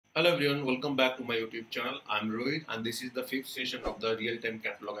Hello everyone, welcome back to my YouTube channel. I'm Rohit and this is the fifth session of the real-time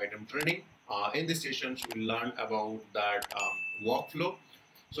catalog item training. In this sessions, we'll learn about that workflow.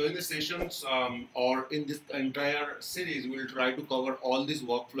 So in the sessions or in this entire series, we'll try to cover all this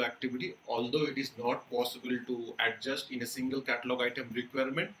workflow activity, although it is not possible to adjust in a single catalog item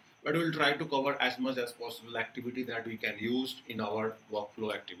requirement, but we'll try to cover as much as possible activity that we can use in our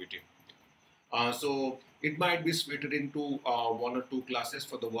workflow activity. So it might be split into one or two classes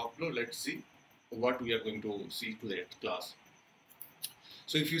for the workflow. Let's see what we are going to see today class.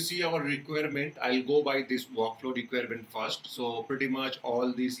 So if you see our requirement, I'll go by this workflow requirement first. So pretty much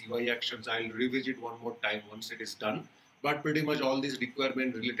all these UI actions, I'll revisit one more time once it is done. But pretty much all these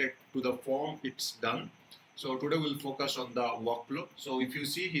requirement related to the form, it's done. So today we'll focus on the workflow. So if you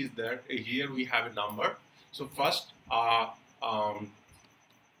see here we have a number. So first,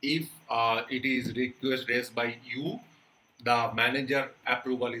 if it is request raised by you, the manager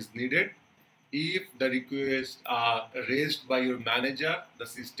approval is needed. If the request raised by your manager, the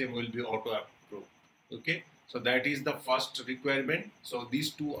system will be auto approved. Okay, so that is the first requirement. So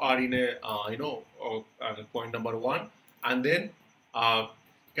these two are in a point number one, and then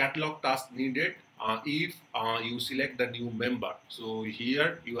catalog task needed if you select the new member. So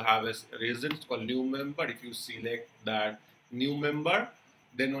here you have a reason called new member. If you select that new member,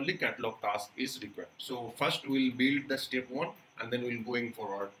 then only catalog task is required. So first we'll build the step one and then we'll going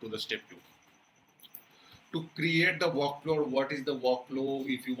forward to the step two. To create the workflow, what is the workflow?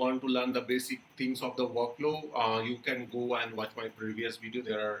 If you want to learn the basic things of the workflow, you can go and watch my previous video.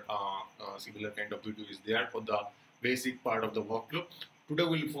 There are similar kind of video is there for the basic part of the workflow. Today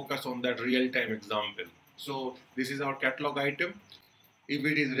we'll focus on that real-time example. So this is our catalog item. If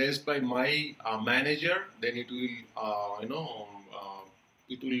it is raised by my manager, then it will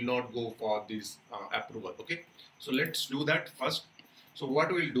it will not go for this approval. Okay, so let's do that first. So what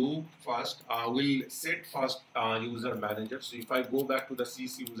we'll do first, we'll set first user manager. So if I go back to the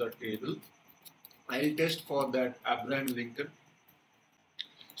CC user table, I'll test for that Abraham Lincoln.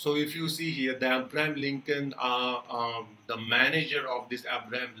 So if you see here, the Abraham Lincoln, the manager of this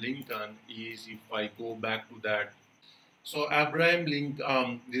Abraham Lincoln is, if I go back to that. So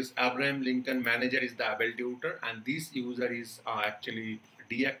this Abraham Lincoln manager is the able tutor, and this user is actually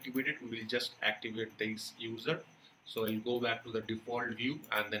deactivated. We will just activate this user. So I'll go back to the default view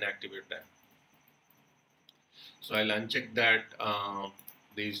and then activate that. So I'll uncheck that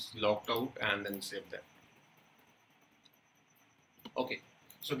this locked out and then save that. Okay.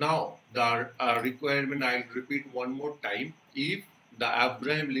 So now the requirement I'll repeat one more time. If the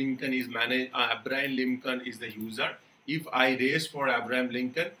Abraham Lincoln is Abraham Lincoln is the user. If I raise for Abraham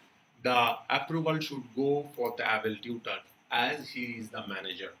Lincoln, the approval should go for the able tutor as he is the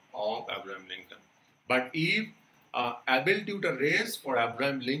manager of Abraham Lincoln. But if able tutor raise for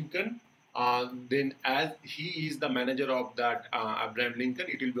Abraham Lincoln, then as he is the manager of that Abraham Lincoln,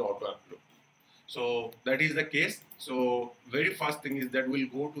 it will be auto approved. So that is the case. So very first thing is that we'll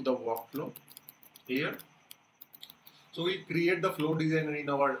go to the workflow here. So we'll create the flow designer in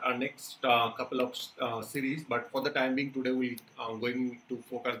our next couple of series, but for the time being today we're going to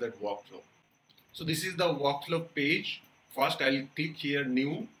focus that workflow. So this is the workflow page. First I'll click here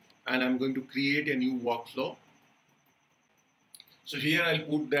new and I'm going to create a new workflow. So here I'll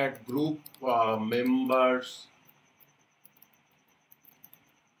put that group members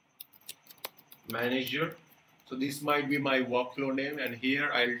manager. So this might be my workflow name, and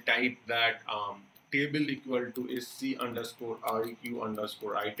here I'll type that table equal to sc underscore req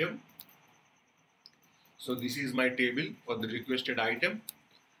underscore item. So this is my table for the requested item.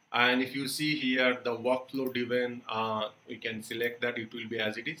 And if you see here the workflow driven, we can select that it will be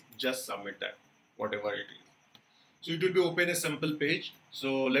as it is. Just submit that, whatever it is. So it will be open a sample page.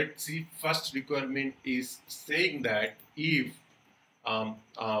 So let's see, first requirement is saying that if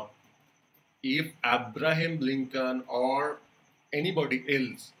Abraham Lincoln or anybody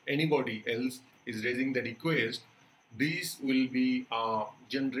else is raising the request, this will be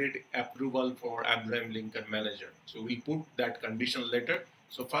generate approval for Abraham Lincoln manager. So we'll put that condition later.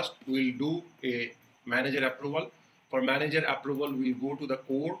 So first we'll do a manager approval. For manager approval, we'll go to the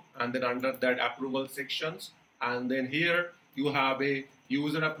code and then under that approval sections, and then here you have a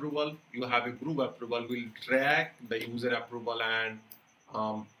user approval, you have a group approval. We'll drag the user approval and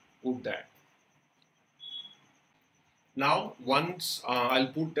put that. Now once I'll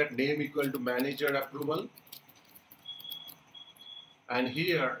put that name equal to manager approval, and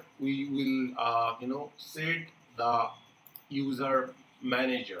here we will set the user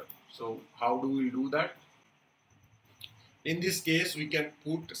manager. So how do we do that? In this case we can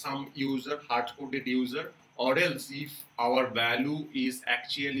put some user, hard-coded user, or else if our value is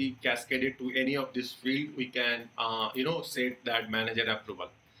actually cascaded to any of this field, we can set that manager approval.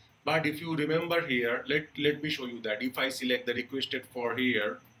 But if you remember here, let me show you that if I select the requested for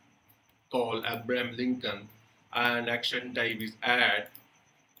here, call Abraham Lincoln, and action type is add,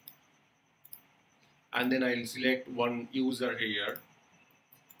 and then I'll select one user here,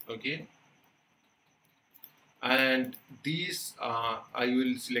 okay, and these I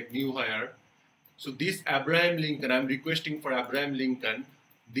will select new hire. So this Abraham Lincoln, I'm requesting for Abraham Lincoln.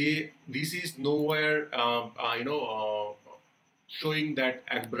 This is nowhere showing that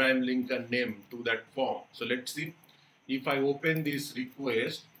Abraham Lincoln name to that form. So let's see. If I open this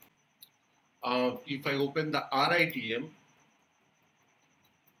request, if I open the RITM,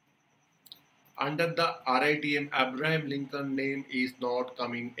 under the RITM, Abraham Lincoln name is not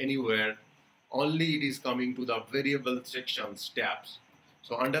coming anywhere. Only it is coming to the variable sections tabs.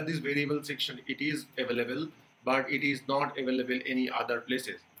 So under this variable section, it is available, but it is not available any other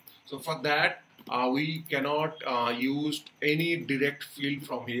places. So for that, we cannot use any direct field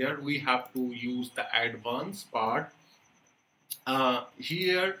from here. We have to use the advanced part.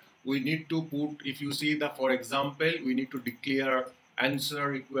 Here we need to put, if you see the, for example, we need to declare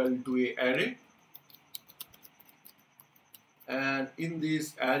answer equal to a array, and in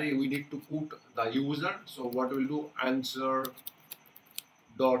this array we need to put the user. So what we'll do, answer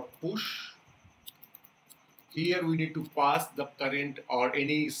dot push. Here we need to pass the current or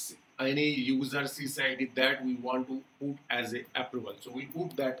any user CSID that we want to put as a approval. So we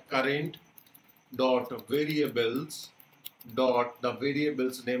put that current dot variables dot the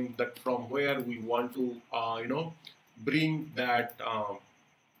variables name, that from where we want to bring that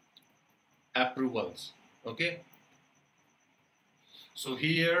approvals. Okay, so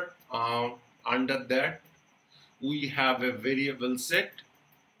here under that we have a variable set,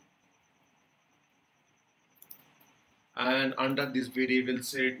 and under this variable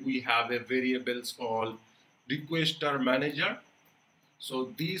set we have a variables called requester manager.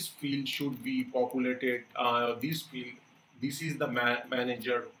 So this field should be populated, this field, this is the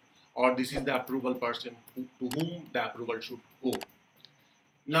manager, or this is the approval person to whom the approval should go.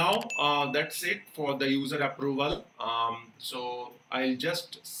 Now that's it for the user approval. So I'll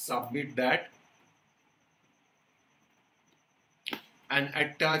just submit that and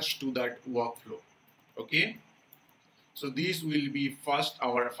attach to that workflow. Okay, so this will be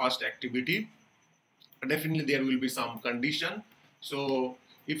our first activity. Definitely there will be some condition. So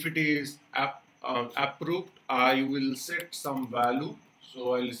if it is approved, I will set some value.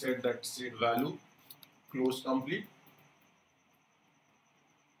 So I'll set that set value close complete.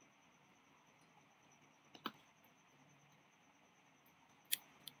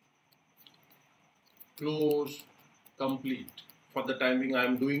 Close complete. For the timing I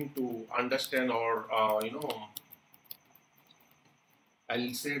am doing to understand, or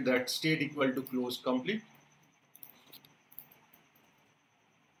I'll say that state equal to close complete.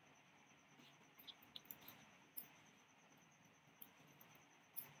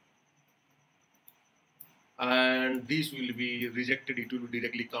 And this will be rejected, it will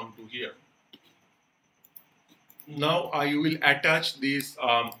directly come to here. Now I will attach this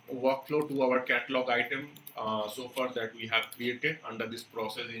workflow to our catalog item so far that we have created under this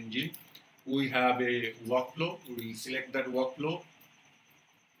process engine. We have a workflow, we will select that workflow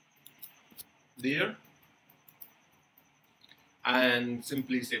there and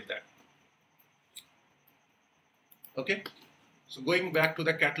simply save that. Okay, so going back to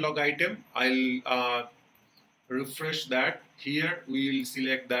the catalog item, I'll refresh that. Here we will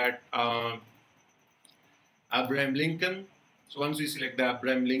select that Abraham Lincoln. So once we select the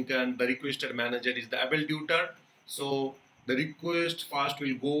Abraham Lincoln, the requester manager is the able tutor. So the request first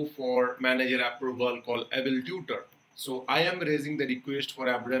will go for manager approval called able tutor. So I am raising the request for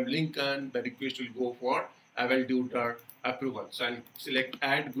Abraham Lincoln. The request will go for able tutor approval. So I'll select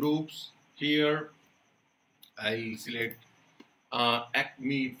add groups here. I'll select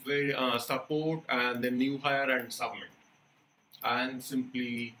Acme support and then new hire and submit, and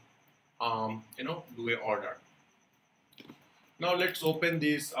simply do a order. Now let's open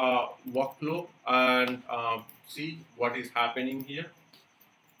this workflow and see what is happening here.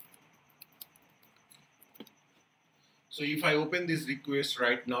 So if I open this request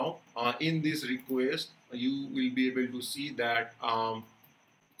right now, in this request you will be able to see that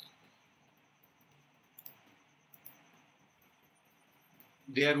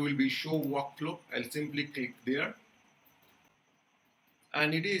there will be show workflow. I'll simply click there,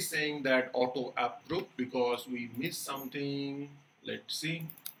 and it is saying that auto approve because we missed something. Let's see.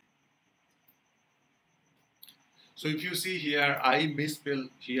 So if you see here, I misspell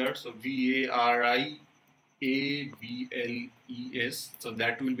here, so VARI AVLES. So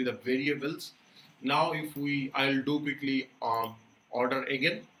that will be the variables. Now if I'll do quickly order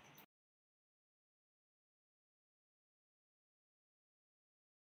again.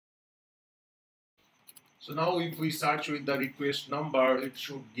 So now if we search with the request number, it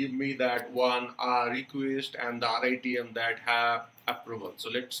should give me that one request and the RITM that have approval. So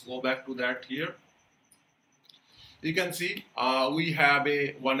let's go back to that here. You can see we have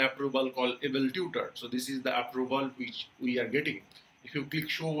a one approval called able tutor. So this is the approval which we are getting. If you click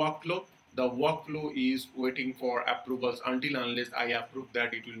show workflow, the workflow is waiting for approvals until unless I approve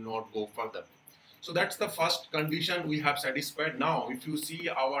that it will not go further. So that's the first condition we have satisfied. Now if you see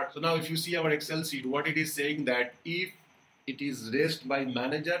our Excel sheet, what it is saying that if it is raised by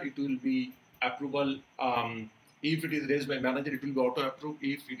manager, it will be approval. If it is raised by manager, it will be auto approved.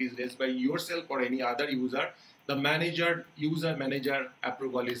 If it is raised by yourself or any other user, the user manager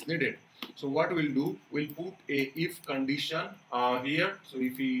approval is needed. So what we'll do, we'll put a if condition here. So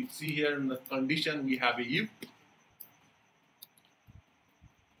if we see here in the condition, we have a if.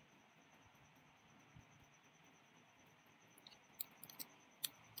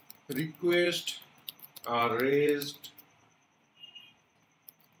 Request raised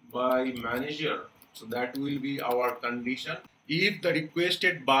by manager. So that will be our condition. If the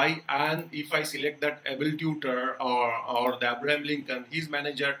requested by, and if I select that able tutor or the Abraham Lincoln, his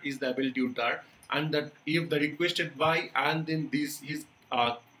manager is the able tutor, and that if the requested by and then his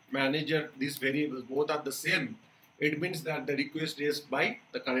manager, these variables both are the same, it means that the request is by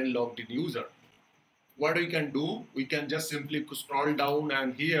the current logged in user. What we can do, we can just simply scroll down,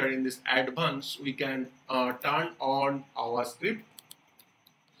 and here in this advanced we can turn on our script.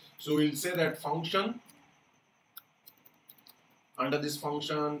 So we'll say that function. Under this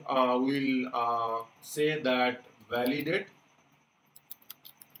function, we'll say that validate,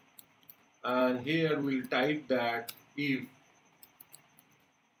 and here we'll type that if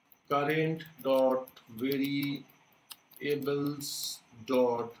current dot variables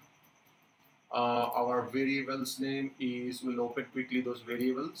dot our variables name is, we'll open quickly those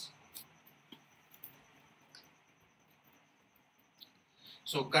variables.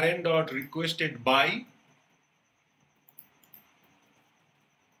 So current dot requested by,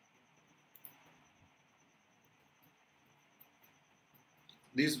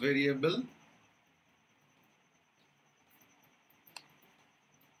 this variable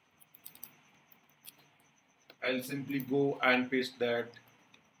I'll simply go and paste that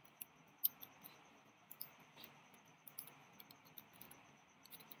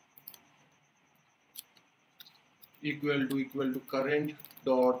equal to current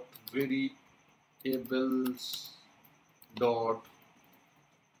dot variables dot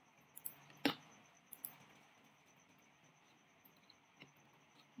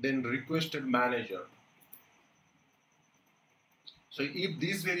then requested manager. So if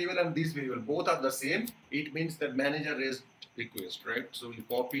this variable and this variable both are the same, it means that manager raised request, right? So we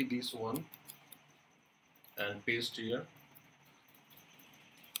copy this one and paste here.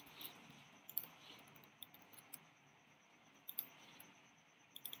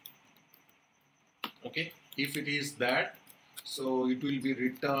 Okay, if it is that, so it will be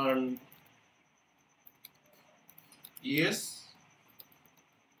returned yes,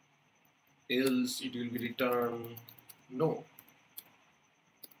 else it will be returned no.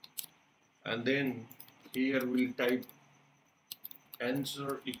 And then here we'll type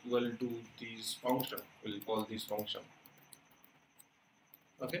answer equal to this function. We'll call this function.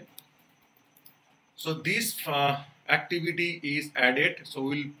 Okay. So this activity is added. So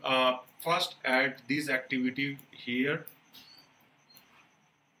we'll first add this activity here.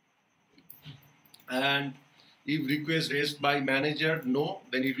 And if request raised by manager, no,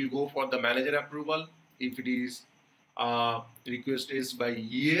 then it will go for the manager approval. If it is request raised by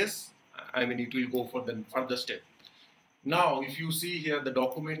yes, I mean it will go for the further step. Now if you see here the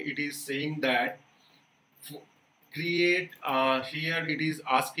document, it is saying that create, here it is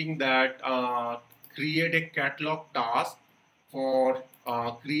asking that create a catalog task for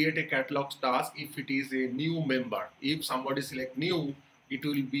create a catalog task if it is a new member. If somebody select new, it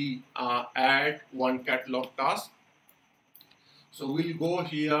will be add one catalog task. So we'll go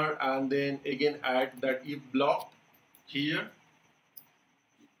here and then again add that if block here,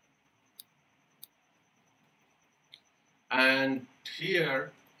 and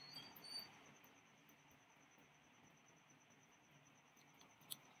here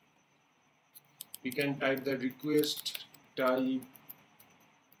we can type the request type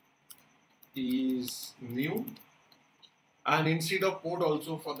is new. And instead of code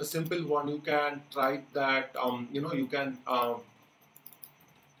also, for the simple one, you can try that you can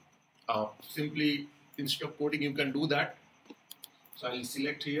simply instead of coding, you can do that. So I'll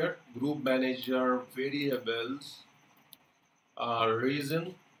select here group manager variables,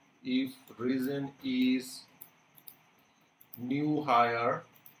 reason. If reason is new hire,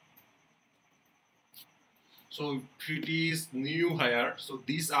 so if it is new hire, so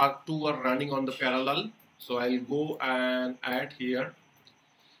these are two are running on the parallel. So I'll go and add here.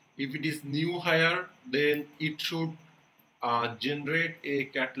 If it is new hire, then it should generate a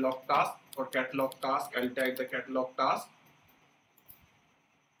catalog task. For catalog task, I'll type the catalog task.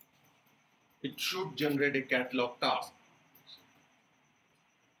 It should generate a catalog task.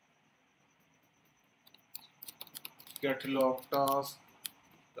 Catalog task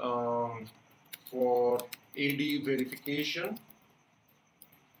for AD verification.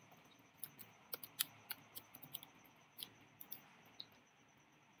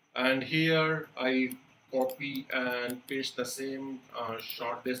 And here I copy and paste the same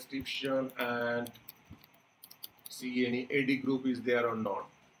short description and see any AD group is there or not.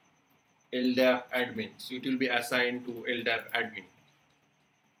 LDAP admin. So it will be assigned to LDAP admin.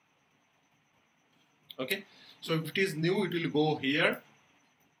 Okay. So if it is new, it will go here.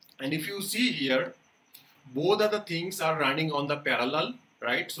 And if you see here, both of the things are running on the parallel,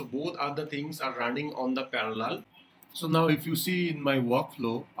 right? So both other things are running on the parallel. So now if you see in my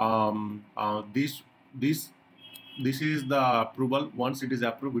workflow, this is the approval. Once it is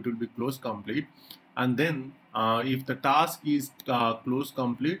approved, it will be close complete. And then if the task is close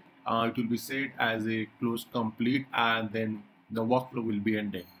complete, it will be set as a close complete, and then the workflow will be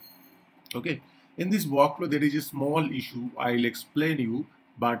ended. Okay. In this workflow, there is a small issue. I'll explain you,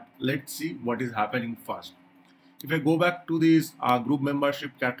 but let's see what is happening first. If I go back to this group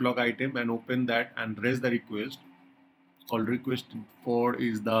membership catalog item and open that and raise the request, all request for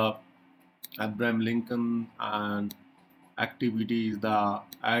is the Abraham Lincoln, and activity is the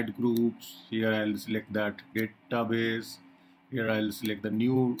add groups. Here I'll select that database. Here I'll select the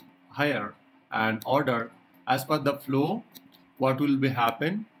new hire and order. As per the flow, what will be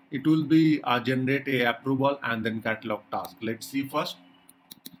happen? It will be generate a approval and then catalog task. Let's see first.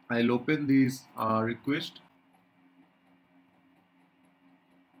 I'll open this request.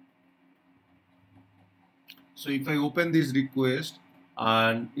 So if I open this request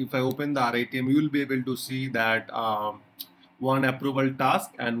and if I open the RITM, you will be able to see that one approval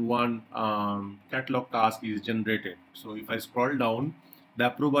task and one catalog task is generated. So if I scroll down, the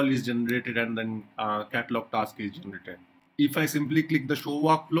approval is generated and then catalog task is generated. If I simply click the show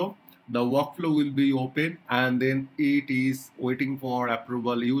workflow, the workflow will be open and then it is waiting for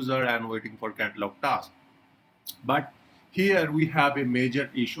approval user and waiting for catalog task. But here we have a major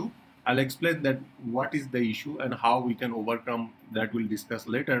issue. I'll explain that what is the issue and how we can overcome that. We'll discuss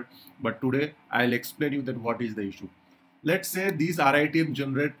later. But today I'll explain you that what is the issue. Let's say these RITM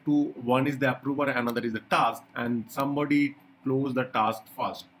generate two, one is the approver, another is the task, and somebody close the task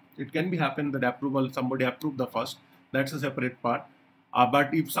first. It can be happen that approval, somebody approved the first, that's a separate part.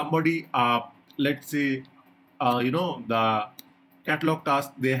 But if somebody, let's say, the catalog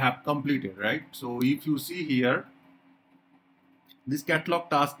task they have completed, right? So if you see here, this catalog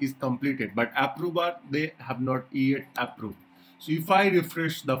task is completed, but approver they have not yet approved. So if I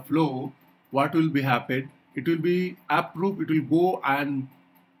refresh the flow, what will be happen? It will be approved. It will go and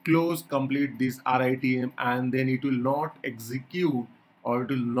close complete this RITM, and then it will not execute or it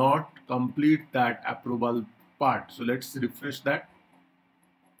will not complete that approval part. So let's refresh that.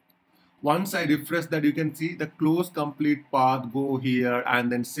 Once I refresh that, you can see the close complete path go here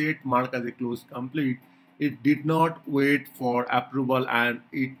and then set mark as a close complete. It did not wait for approval and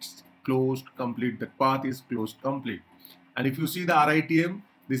it's closed complete. The path is closed complete. And if you see the RITM,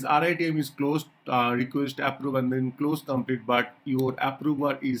 this RITM is closed, request approve and then close complete, but your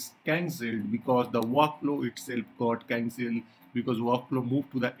approval is cancelled because the workflow itself got cancelled because workflow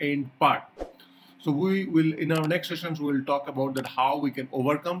moved to the end part. So we will, in our next sessions, we will talk about that how we can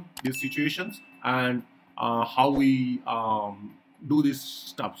overcome these situations and how we do these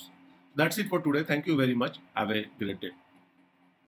stuffs. That's it for today. Thank you very much. Have a great day.